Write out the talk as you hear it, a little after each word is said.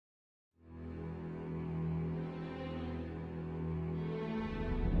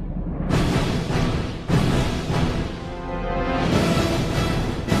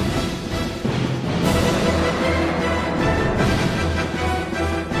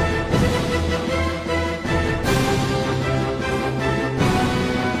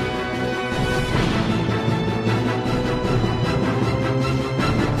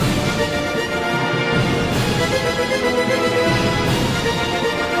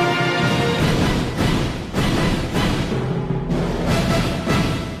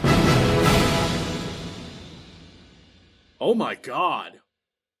Oh my god.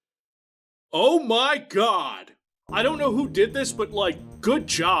 Oh my god! I don't know who did this, but like, good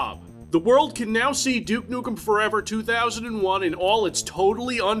job. The world can now see Duke Nukem Forever 2001 in all its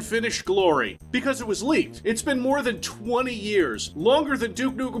totally unfinished glory, because it was leaked. It's been more than 20 years, longer than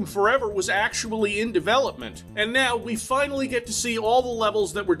Duke Nukem Forever was actually in development. And now we finally get to see all the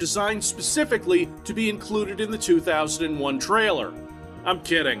levels that were designed specifically to be included in the 2001 trailer. I'm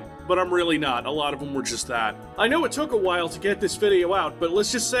kidding, but I'm really not. A lot of them were just that. I know it took a while to get this video out, but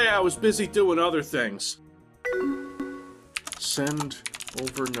let's just say I was busy doing other things. Send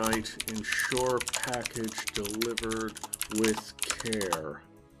overnight, ensure package delivered with care.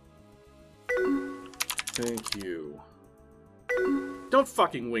 Thank you. Don't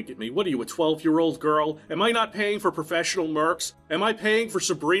fucking wink at me. What are you, a 12-year-old girl? Am I not paying for professional mercs? Am I paying for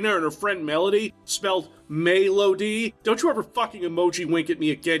Sabrina and her friend Melody, spelled Melody? Don't you ever fucking emoji wink at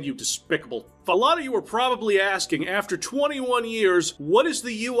me again, you despicable. A lot of you are probably asking, after 21 years, what is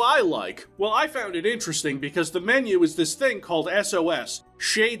the UI like? Well, I found it interesting because the menu is this thing called SOS,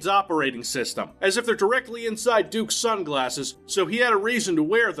 Shade's Operating System, as if they're directly inside Duke's sunglasses, so he had a reason to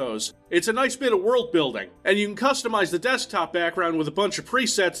wear those. It's a nice bit of world building, and you can customize the desktop background with a bunch of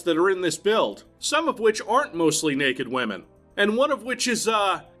presets that are in this build, some of which aren't mostly naked women, and one of which is,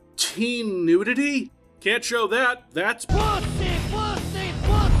 teen nudity? Can't show that, that's pussy.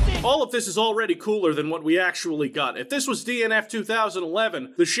 All of this is already cooler than what we actually got. If this was DNF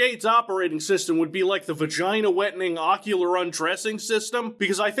 2011, the Shade's operating system would be like the vagina-wettening ocular undressing system,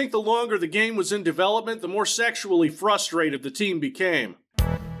 because I think the longer the game was in development, the more sexually frustrated the team became.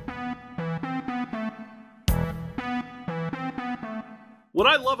 What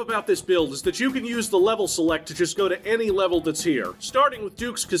I love about this build is that you can use the level select to just go to any level that's here, starting with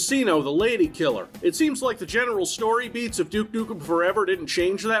Duke's Casino, the Lady Killer. It seems like the general story beats of Duke Nukem Forever didn't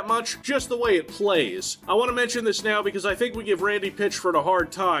change that much, just the way it plays. I want to mention this now because I think we give Randy Pitchford a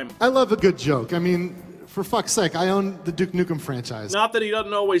hard time. I love a good joke. I mean, for fuck's sake, I own the Duke Nukem franchise. Not that he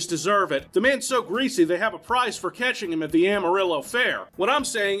doesn't always deserve it. The man's so greasy they have a prize for catching him at the Amarillo Fair. What I'm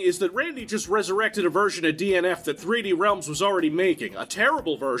saying is that Randy just resurrected a version of DNF that 3D Realms was already making. A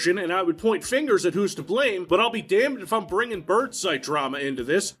terrible version, and I would point fingers at who's to blame, but I'll be damned if I'm bringing bird-site drama into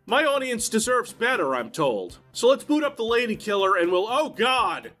this. My audience deserves better, I'm told. So let's boot up the Lady Killer and we'll— oh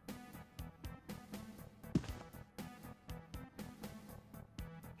god!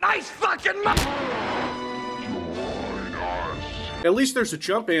 Nice fucking At least there's a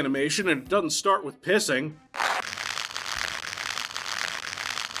jump animation and it doesn't start with pissing.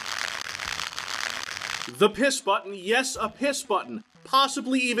 The piss button, yes, a piss button.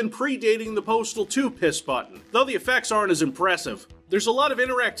 Possibly even predating the Postal 2 piss button, though the effects aren't as impressive. There's a lot of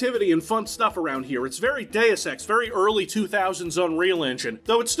interactivity and fun stuff around here. It's very Deus Ex, very early 2000s Unreal Engine,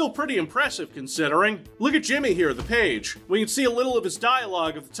 though it's still pretty impressive considering. Look at Jimmy here, the page. We can see a little of his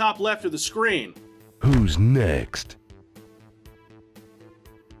dialogue at the top left of the screen. Who's next?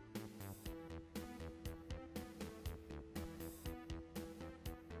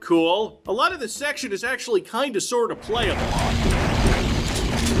 Cool. A lot of this section is actually kinda sorta playable.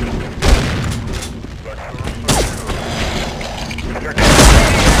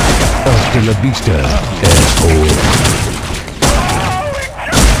 Hasta la vista, asshole.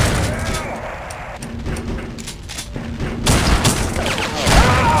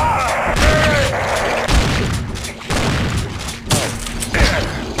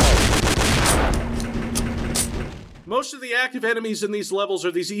 Most of the active enemies in these levels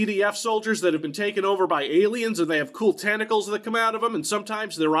are these EDF soldiers that have been taken over by aliens, and they have cool tentacles that come out of them, and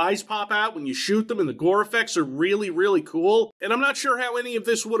sometimes their eyes pop out when you shoot them, and the gore effects are really, really cool. And I'm not sure how any of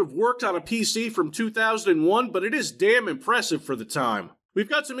this would have worked on a PC from 2001, but it is damn impressive for the time. We've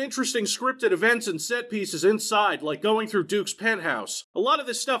got some interesting scripted events and set pieces inside, like going through Duke's penthouse. A lot of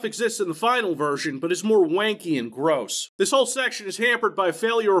this stuff exists in the final version, but is more wanky and gross. This whole section is hampered by a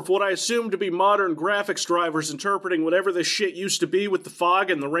failure of what I assume to be modern graphics drivers interpreting whatever this shit used to be with the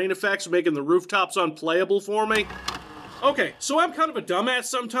fog and the rain effects making the rooftops unplayable for me. Okay, so I'm kind of a dumbass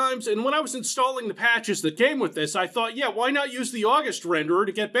sometimes, and when I was installing the patches that came with this, I thought, yeah, why not use the August renderer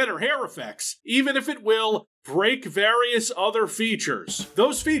to get better hair effects? Even if it will break various other features.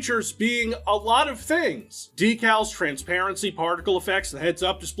 Those features being a lot of things. Decals, transparency, particle effects, the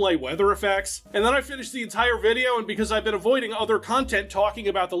heads-up display, weather effects. And then I finished the entire video, and because I've been avoiding other content talking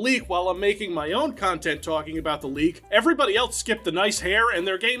about the leak while I'm making my own content talking about the leak, everybody else skipped the nice hair and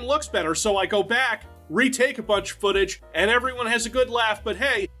their game looks better, so I go back, retake a bunch of footage, and everyone has a good laugh, but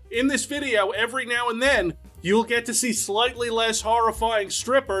hey, in this video, every now and then, you'll get to see slightly less horrifying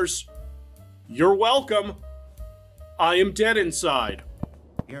strippers. You're welcome. I am dead inside.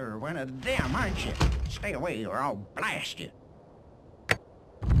 You're one of them, aren't you? Stay away or I'll blast you.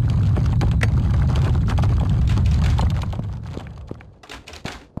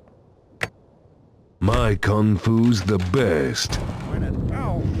 My Kung Fu's the best.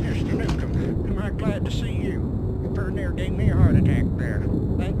 Oh, Mr. Nukem, am I glad to see you? Pretty near gave me a heart attack there.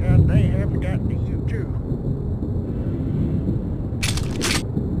 Thank God they haven't gotten to you, too.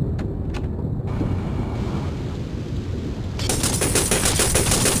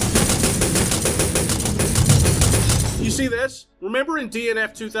 You see this? Remember in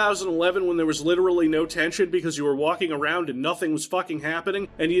DNF 2011 when there was literally no tension because you were walking around and nothing was fucking happening,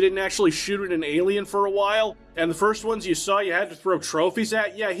 and you didn't actually shoot at an alien for a while? And the first ones you saw you had to throw trophies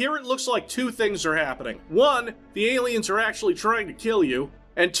at? Yeah, here it looks like two things are happening. One, the aliens are actually trying to kill you.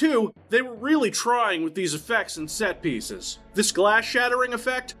 And two, they were really trying with these effects and set pieces. This glass shattering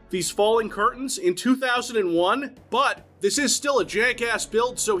effect, these falling curtains in 2001, but this is still a jank-ass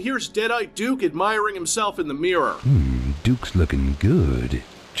build, so here's Deadite Duke admiring himself in the mirror. Duke's looking good.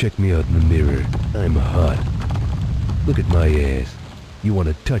 Check me out in the mirror. I'm hot. Look at my ass. You want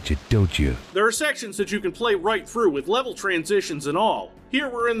to touch it, don't you? There are sections that you can play right through with level transitions and all. Here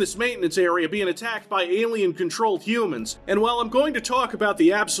we're in this maintenance area being attacked by alien-controlled humans, and while I'm going to talk about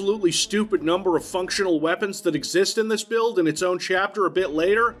the absolutely stupid number of functional weapons that exist in this build in its own chapter a bit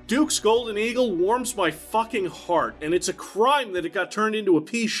later, Duke's Golden Eagle warms my fucking heart, and it's a crime that it got turned into a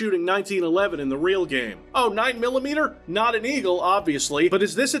pea-shooting 1911 in the real game. Oh, 9mm? Not an eagle, obviously, but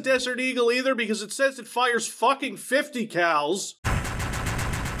is this a Desert Eagle either? Because it says it fires fucking 50 cals.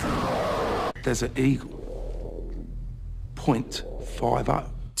 Desert Eagle. .50.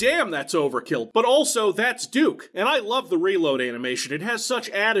 Damn, that's overkill. But also, that's Duke. And I love the reload animation. It has such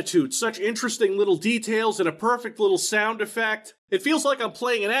attitude, such interesting little details, and a perfect little sound effect. It feels like I'm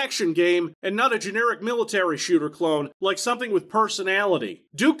playing an action game and not a generic military shooter clone, like something with personality.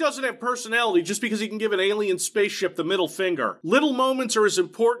 Duke doesn't have personality just because he can give an alien spaceship the middle finger. Little moments are as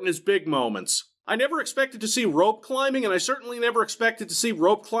important as big moments. I never expected to see rope climbing, and I certainly never expected to see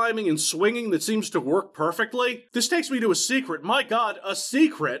rope climbing and swinging that seems to work perfectly. This takes me to a secret, my god, a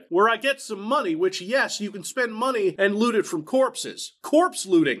secret, where I get some money, which yes, you can spend money and loot it from corpses. Corpse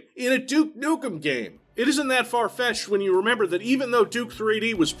looting in a Duke Nukem game. It isn't that far-fetched when you remember that even though Duke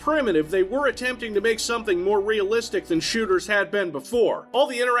 3D was primitive, they were attempting to make something more realistic than shooters had been before. All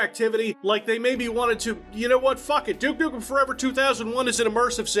the interactivity, like they maybe wanted to, you know what, fuck it, Duke Nukem Forever 2001 is an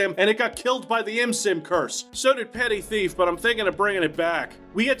immersive sim, and it got killed by the ImSim curse. So did Petty Thief, but I'm thinking of bringing it back.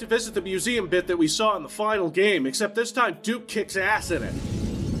 We get to visit the museum bit that we saw in the final game, except this time Duke kicks ass in it.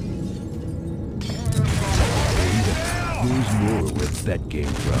 Who's more where that came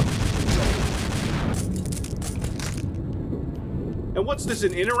from? And what's this,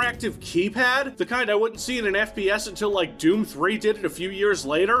 an interactive keypad? The kind I wouldn't see in an FPS until like Doom 3 did it a few years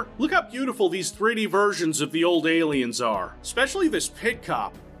later? Look how beautiful these 3D versions of the old aliens are. Especially this pig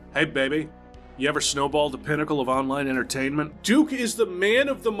cop. Hey baby, you ever snowballed the pinnacle of online entertainment? Duke is the man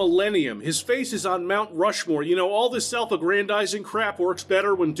of the millennium. His face is on Mount Rushmore. You know, all this self-aggrandizing crap works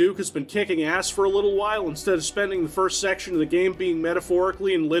better when Duke has been kicking ass for a little while instead of spending the first section of the game being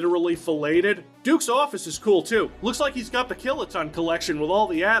metaphorically and literally filleted. Duke's office is cool too. Looks like he's got the Kill-A-Ton collection with all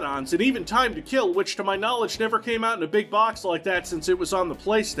the add-ons and even Time to Kill, which to my knowledge never came out in a big box like that since it was on the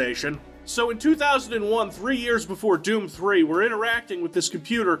PlayStation. So in 2001, 3 years before Doom 3, we're interacting with this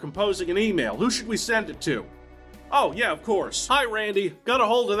computer composing an email. Who should we send it to? Oh, yeah, of course. Hi, Randy. Got a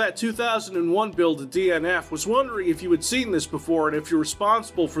hold of that 2001 build of DNF. Was wondering if you had seen this before and if you're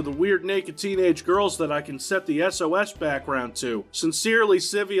responsible for the weird naked teenage girls that I can set the SOS background to. Sincerely,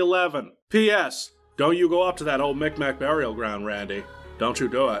 Civvie 11. P.S. Don't you go up to that old Micmac burial ground, Randy. Don't you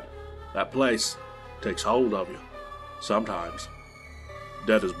do it. That place takes hold of you. Sometimes.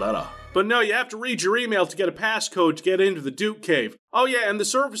 Dead is better. But no, you have to read your email to get a passcode to get into the Duke Cave. Oh yeah, and the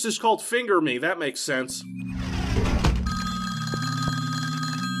service is called Finger Me. That makes sense.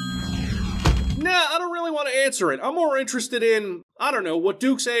 Nah, I don't really want to answer it. I'm more interested in, I don't know, what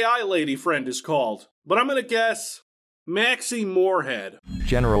Duke's AI lady friend is called. But I'm gonna guess Maxie Moorhead.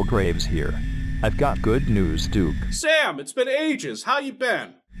 General Graves here. I've got good news, Duke. Sam, it's been ages. How you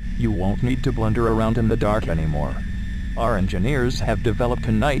been? You won't need to blunder around in the dark anymore. Our engineers have developed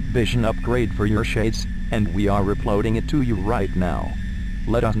a night vision upgrade for your shades, and we are uploading it to you right now.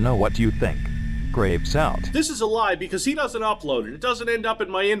 Let us know what you think. Graves out. This is a lie because he doesn't upload it. It doesn't end up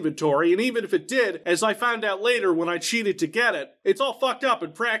in my inventory, and even if it did, as I found out later when I cheated to get it, it's all fucked up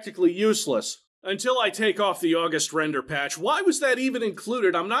and practically useless. Until I take off the August render patch. Why was that even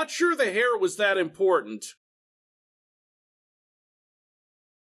included? I'm not sure the hair was that important.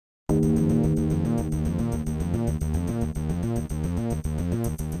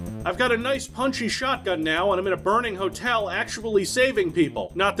 I've got a nice punchy shotgun now, and I'm in a burning hotel actually saving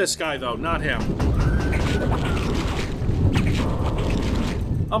people. Not this guy, though. Not him.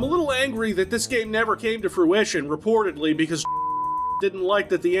 I'm a little angry that this game never came to fruition, reportedly, because didn't like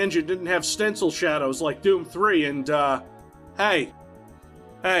that the engine didn't have stencil shadows like Doom 3, and, hey,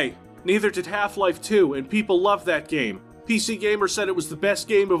 neither did Half-Life 2, and people loved that game. PC Gamer said it was the best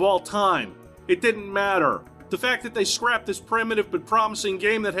game of all time. It didn't matter. The fact that they scrapped this primitive but promising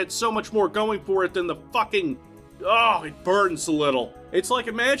game that had so much more going for it than the fucking... Oh, it burns a little. It's like,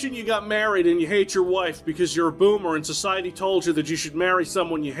 imagine you got married and you hate your wife because you're a boomer and society told you that you should marry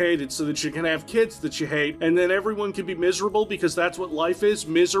someone you hated so that you can have kids that you hate, and then everyone can be miserable because that's what life is,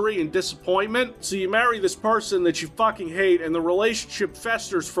 misery and disappointment. So you marry this person that you fucking hate and the relationship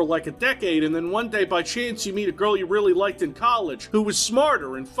festers for like a decade, and then one day by chance you meet a girl you really liked in college who was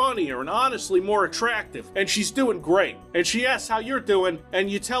smarter and funnier and honestly more attractive, and she's doing great. And she asks how you're doing, and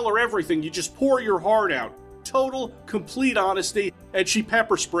you tell her everything. You just pour your heart out. Total, complete honesty, and she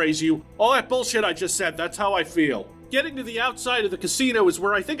pepper sprays you. All that bullshit I just said, that's how I feel. Getting to the outside of the casino is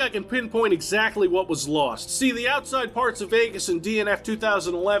where I think I can pinpoint exactly what was lost. See, the outside parts of Vegas in DNF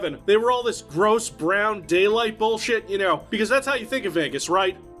 2011, they were all this gross brown daylight bullshit, you know, because that's how you think of Vegas,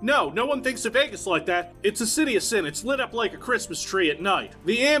 right? No one thinks of Vegas like that. It's a city of sin. It's lit up like a Christmas tree at night.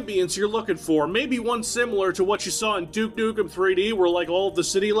 The ambience you're looking for, maybe one similar to what you saw in Duke Nukem 3D, where like all of the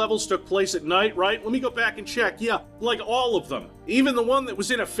city levels took place at night, right? Let me go back and check. Yeah, like all of them. Even the one that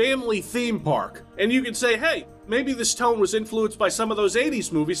was in a family theme park. And you can say, hey, maybe this tone was influenced by some of those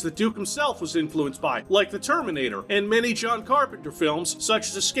 80s movies that Duke himself was influenced by, like The Terminator, and many John Carpenter films, such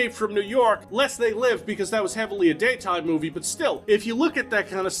as Escape from New York, Lest They Live, because that was heavily a daytime movie, but still, if you look at that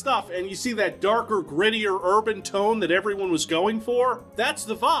kind of stuff and you see that darker, grittier, urban tone that everyone was going for, that's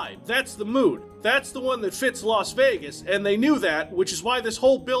the vibe, that's the mood. That's the one that fits Las Vegas, and they knew that, which is why this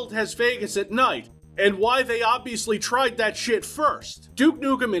whole build has Vegas at night. And why they obviously tried that shit first. Duke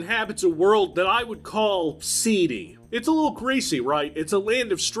Nukem inhabits a world that I would call seedy. It's a little greasy, right? It's a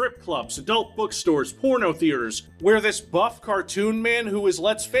land of strip clubs, adult bookstores, porno theaters, where this buff cartoon man who is,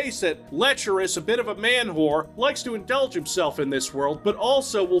 let's face it, lecherous, a bit of a man whore, likes to indulge himself in this world, but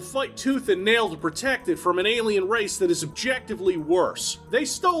also will fight tooth and nail to protect it from an alien race that is objectively worse. They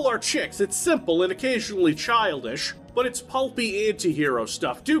stole our chicks. It's simple and occasionally childish, but it's pulpy anti-hero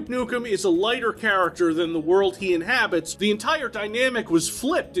stuff. Duke Nukem is a lighter character than the world he inhabits. The entire dynamic was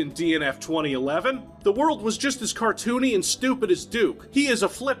flipped in DNF 2011. The world was just as cartoony and stupid as Duke. He is a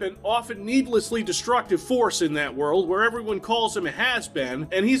flippant, often needlessly destructive force in that world where everyone calls him a has-been,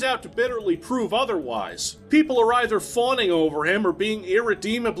 and he's out to bitterly prove otherwise. People are either fawning over him or being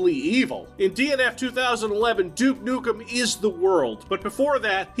irredeemably evil. In DNF 2011, Duke Nukem is the world, but before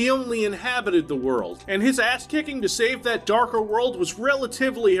that, he only inhabited the world, and his ass-kicking to save that darker world was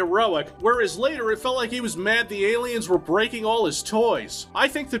relatively heroic, whereas later it felt like he was mad the aliens were breaking all his toys. I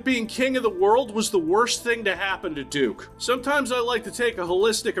think that being king of the world was the worst thing to happen to Duke. Sometimes I like to take a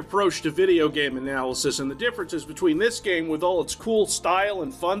holistic approach to video game analysis, and the differences between this game with all its cool style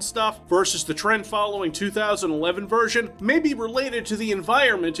and fun stuff versus the trend-following 2011 version may be related to the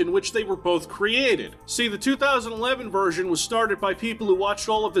environment in which they were both created. See, the 2011 version was started by people who watched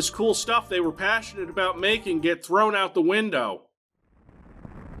all of this cool stuff they were passionate about making get thrown out the window.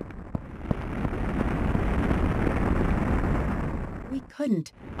 We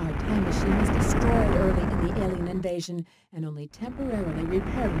couldn't. Our time machine was destroyed early in the alien invasion and only temporarily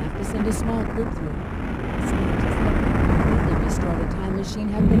repaired enough to send a small group through. Scientists that could completely restore the time machine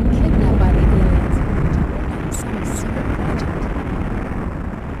have been kidnapped by the aliens to work on some secret project.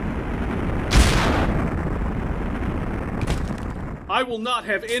 I will not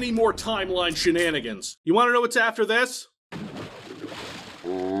have any more timeline shenanigans. You want to know what's after this?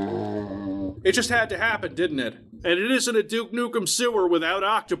 It just had to happen, didn't it? And it isn't a Duke Nukem sewer without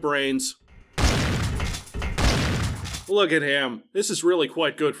Octobrains. Look at him. This is really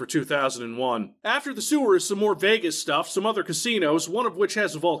quite good for 2001. After the sewer is some more Vegas stuff, some other casinos, one of which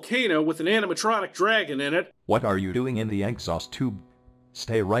has a volcano with an animatronic dragon in it. What are you doing in the exhaust tube?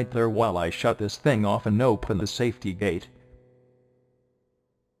 Stay right there while I shut this thing off and open the safety gate.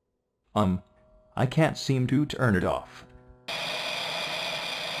 I can't seem to turn it off.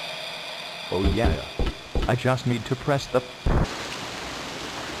 Oh yeah. I just need to press the...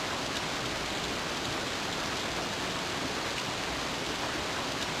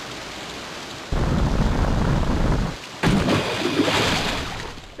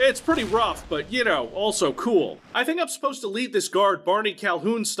 It's pretty rough, but, you know, also cool. I think I'm supposed to lead this guard Barney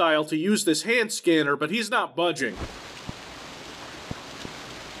Calhoun style to use this hand scanner, but he's not budging.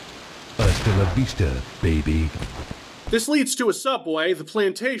 Hasta la vista, baby. This leads to a subway, the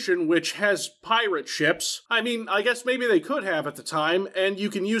Plantation, which has pirate ships. I mean, I guess maybe they could have at the time, and you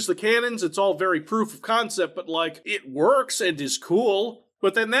can use the cannons, it's all very proof of concept, but like, it works and is cool.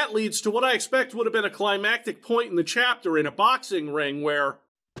 But then that leads to what I expect would have been a climactic point in the chapter in a boxing ring where...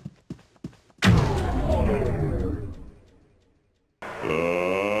 Let's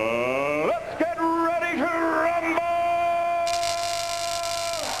get ready to rumble!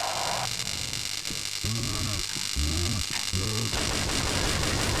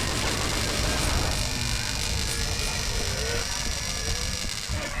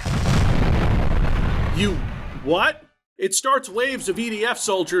 You... what? It starts waves of EDF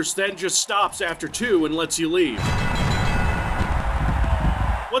soldiers, then just stops after 2 and lets you leave.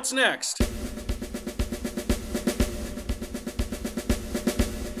 What's next?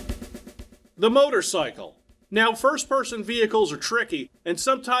 The motorcycle. Now, first-person vehicles are tricky, and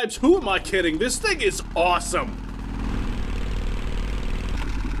sometimes, who am I kidding? This thing is awesome!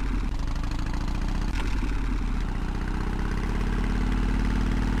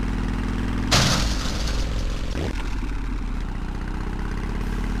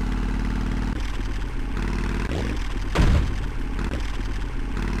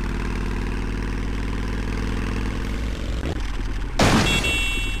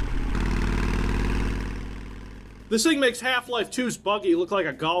 This thing makes Half-Life 2's buggy look like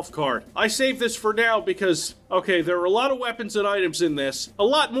a golf cart. I saved this for now because, okay, there are a lot of weapons and items in this, a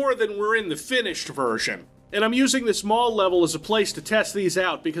lot more than were in the finished version. And I'm using this mall level as a place to test these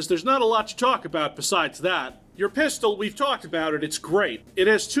out because there's not a lot to talk about besides that. Your pistol, we've talked about it, it's great. It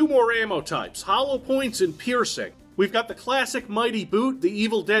has 2 more ammo types, hollow points and piercing. We've got the classic Mighty Boot, the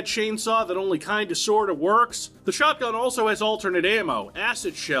Evil Dead chainsaw that only kinda sorta works. The shotgun also has alternate ammo,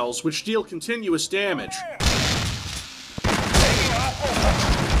 acid shells, which deal continuous damage.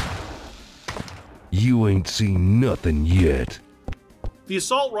 You ain't seen nothing yet. The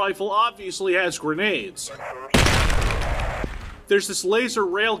assault rifle obviously has grenades. There's this laser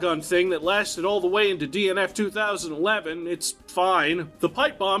railgun thing that lasted all the way into DNF 2011. It's fine. The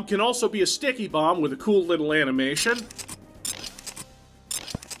pipe bomb can also be a sticky bomb with a cool little animation.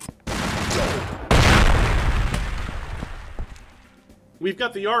 We've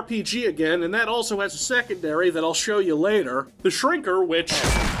got the RPG again, and that also has a secondary that I'll show you later. The Shrinker, which...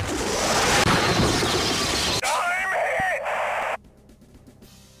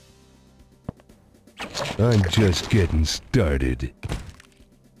 I'm just getting started.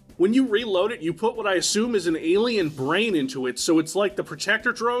 When you reload it, you put what I assume is an alien brain into it, so it's like the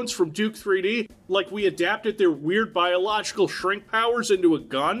Protector drones from Duke 3D, like we adapted their weird biological shrink powers into a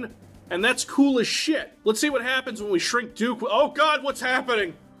gun, and that's cool as shit. Let's see what happens when we shrink Duke. Oh god, what's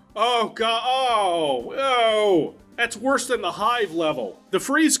happening? Oh god, oh. That's worse than the Hive level. The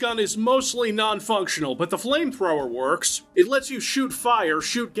freeze gun is mostly non-functional, but the flamethrower works. It lets you shoot fire,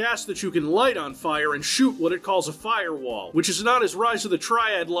 shoot gas that you can light on fire, and shoot what it calls a firewall, which is not as Rise of the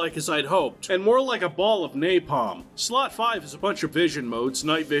Triad-like as I'd hoped, and more like a ball of napalm. Slot 5 has a bunch of vision modes,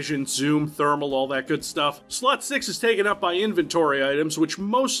 night vision, zoom, thermal, all that good stuff. Slot 6 is taken up by inventory items, which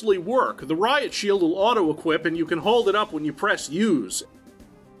mostly work. The riot shield will auto-equip, and you can hold it up when you press use.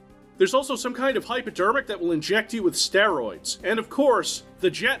 There's also some kind of hypodermic that will inject you with steroids. And of course,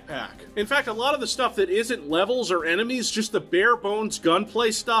 the jetpack. In fact, a lot of the stuff that isn't levels or enemies, just the bare bones gunplay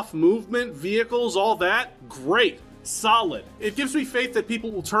stuff, movement, vehicles, all that, great. Solid. It gives me faith that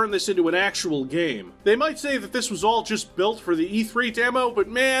people will turn this into an actual game. They might say that this was all just built for the E3 demo, but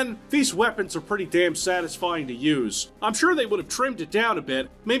man, these weapons are pretty damn satisfying to use. I'm sure they would have trimmed it down a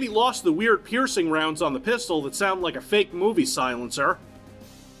bit, maybe lost the weird piercing rounds on the pistol that sound like a fake movie silencer.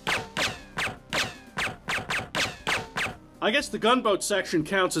 I guess the gunboat section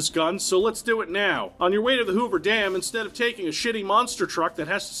counts as guns, so let's do it now. On your way to the Hoover Dam, instead of taking a shitty monster truck that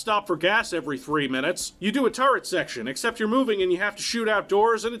has to stop for gas every 3 minutes, you do a turret section, except you're moving and you have to shoot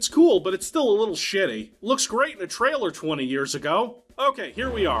outdoors, and it's cool, but it's still a little shitty. Looks great in a trailer 20 years ago. Okay,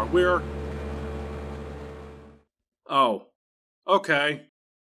 here we are. We're... oh. Okay.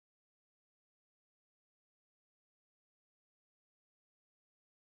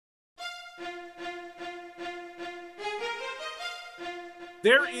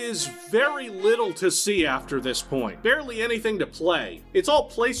 There is very little to see after this point. Barely anything to play. It's all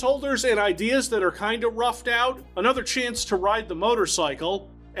placeholders and ideas that are kinda roughed out, another chance to ride the motorcycle,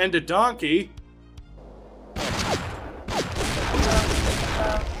 and a donkey.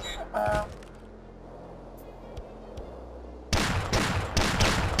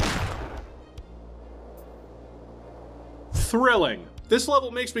 Thrilling. This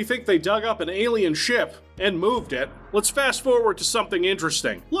level makes me think they dug up an alien ship and moved it. Let's fast forward to something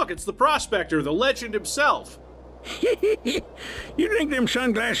interesting. Look, it's the Prospector, the legend himself. You think them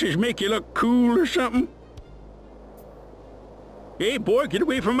sunglasses make you look cool or something? Hey boy, get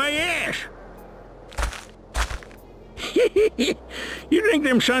away from my ass! You think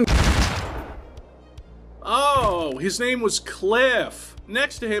them son... Oh, his name was Cliff.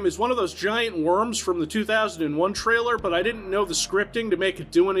 Next to him is one of those giant worms from the 2001 trailer, but I didn't know the scripting to make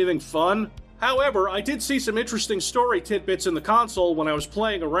it do anything fun. However, I did see some interesting story tidbits in the console when I was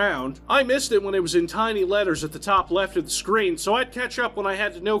playing around. I missed it when it was in tiny letters at the top left of the screen, so I'd catch up when I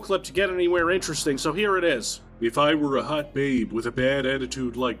had to no-clip to get anywhere interesting, so here it is. If I were a hot babe with a bad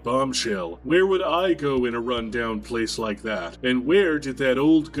attitude like Bombshell, where would I go in a rundown place like that? And where did that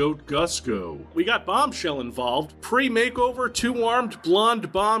old goat Gus go? We got Bombshell involved. Pre-makeover, two-armed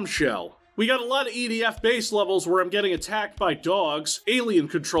blonde Bombshell. We got a lot of EDF base levels where I'm getting attacked by dogs,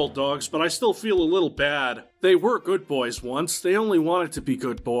 alien-controlled dogs, but I still feel a little bad. They were good boys once, they only wanted to be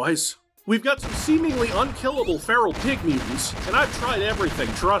good boys. We've got some seemingly unkillable feral pig mutants, and I've tried everything,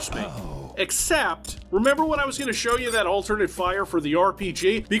 trust me. Except, remember when I was going to show you that alternate fire for the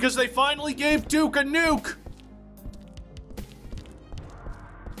RPG? Because they finally gave Duke a nuke!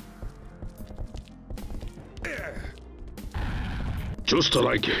 Just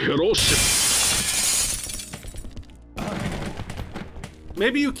like Hiroshima.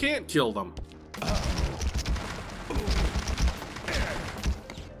 Maybe you can't kill them.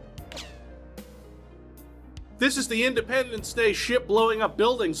 This is the Independence Day ship blowing up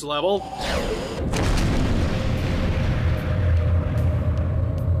buildings level.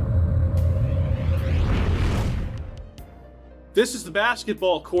 This is the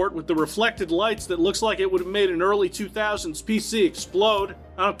basketball court with the reflected lights that looks like it would have made an early 2000s PC explode.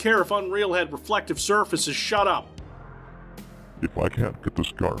 I don't care if Unreal had reflective surfaces, shut up. If I can't get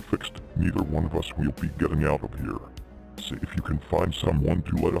this car fixed, neither one of us will be getting out of here. See if you can find someone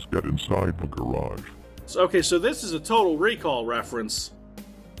to let us get inside the garage. Okay, so this is a Total Recall reference.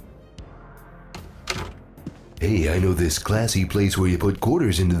 Hey, I know this classy place where you put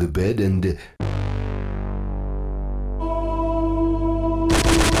quarters into the bed and...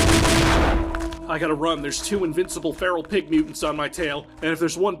 I gotta run, there's 2 invincible feral pig mutants on my tail, and if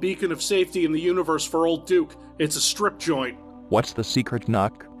there's one beacon of safety in the universe for old Duke, it's a strip joint. What's the secret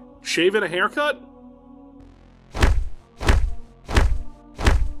knock? Shaving a haircut?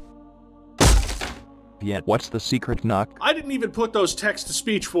 Yeah, what's the secret knock? I didn't even put those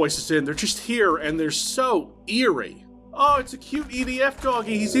text-to-speech voices in, they're just here, and they're so eerie. Oh, it's a cute EDF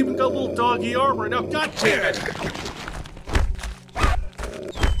doggy, he's even got little doggy armor now, god damn it!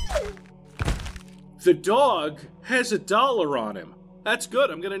 The dog has $1 on him. That's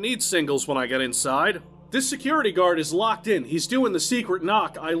good, I'm gonna need singles when I get inside. This security guard is locked in, he's doing the secret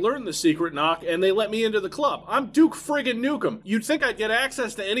knock, I learned the secret knock, and they let me into the club. I'm Duke friggin' Nukem. You'd think I'd get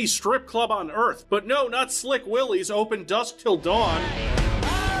access to any strip club on Earth, but no, not Slick Willie's, open dusk till dawn.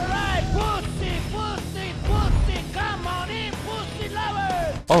 Alright, pussy, come on in, pussy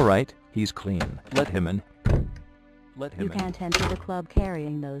lovers! Alright, he's clean. Let him in. Let him You in. can't enter the club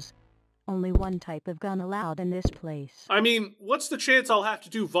carrying those. Only one type of gun allowed in this place. I mean, what's the chance I'll have to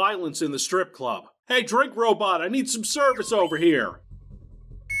do violence in the strip club? Hey, drink robot, I need some service over here.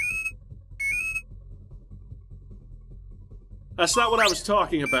 That's not what I was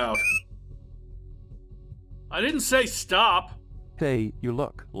talking about. I didn't say stop. Hey, you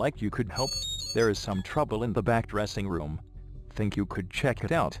look like you could help. There is some trouble in the back dressing room. Think you could check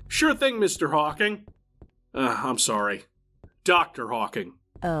it out? Sure thing, Mr. Hawking. I'm sorry. Dr. Hawking.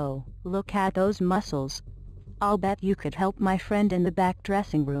 Oh, look at those muscles. I'll bet you could help my friend in the back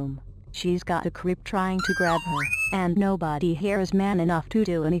dressing room. She's got a creep trying to grab her, and nobody here is man enough to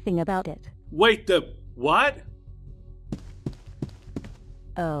do anything about it. Wait, the what?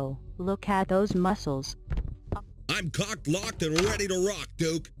 Oh, look at those muscles. I'm cocked, locked, and ready to rock,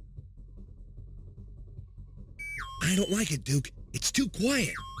 Duke. I don't like it, Duke. It's too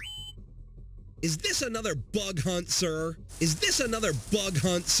quiet. Is this another bug hunt, sir? Is this another bug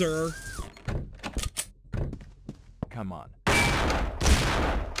hunt, sir? Come on.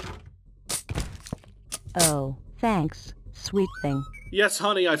 Oh, thanks, sweet thing. Yes,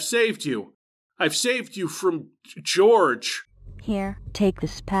 honey, I've saved you. I've saved you from George. Here, take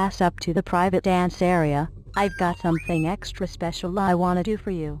this pass up to the private dance area. I've got something extra special I want to do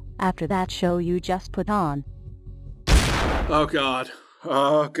for you, after that show you just put on. Oh god.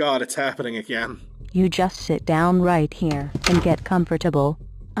 Oh god, it's happening again. You just sit down right here and get comfortable.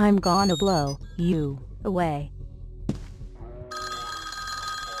 I'm gonna blow you away.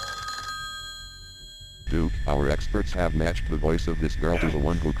 Duke, our experts have matched the voice of this girl to the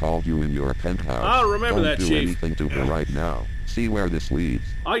one who called you in your penthouse. I'll remember that, Don't Chief. do anything to her right now. See where this leads.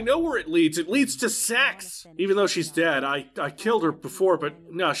 I know where it leads. It leads to sex. Even though she's dead. I killed her before, but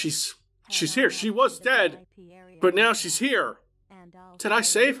no, she's here. She was dead, but now she's here. Did I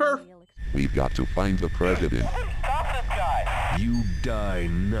save her? We've got to find the president. Stop this guy! You die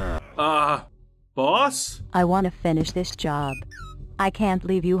now. Boss? I want to finish this job. I can't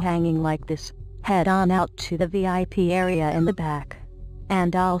leave you hanging like this. Head on out to the VIP area in the back.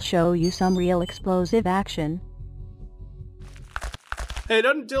 And I'll show you some real explosive action. Hey,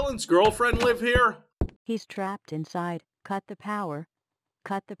 doesn't Dylan's girlfriend live here? He's trapped inside. Cut the power.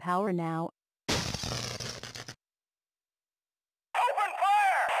 Cut the power now.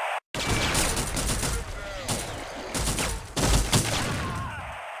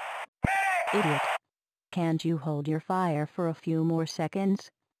 Idiot. Can't you hold your fire for a few more seconds?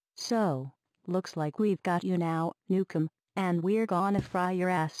 So, looks like we've got you now, Nukem, and we're gonna fry your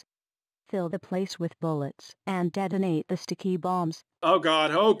ass. Fill the place with bullets and detonate the sticky bombs. Oh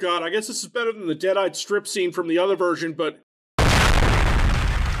god, I guess this is better than the dead-eyed strip scene from the other version, but...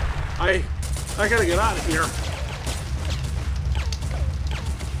 I gotta get out of here.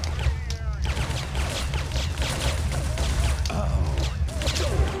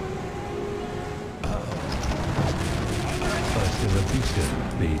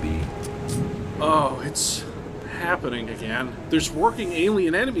 Baby. Oh, it's happening again. There's working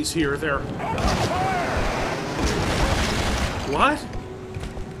alien enemies here. They're... What?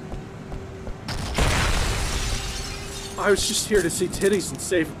 I was just here to see titties and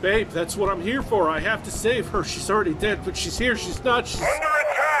save a babe. That's what I'm here for. I have to save her. She's already dead, but she's here. She's not. She's... Under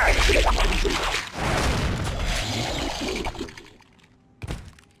attack!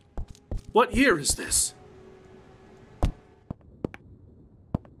 What year is this?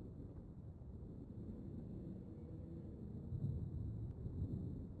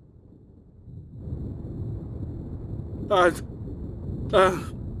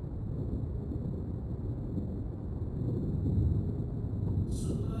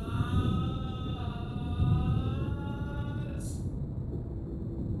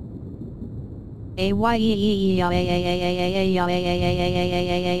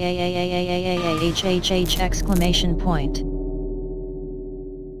 Exclamation point.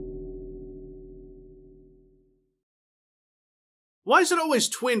 Why is it always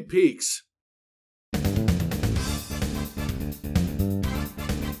Twin Peaks?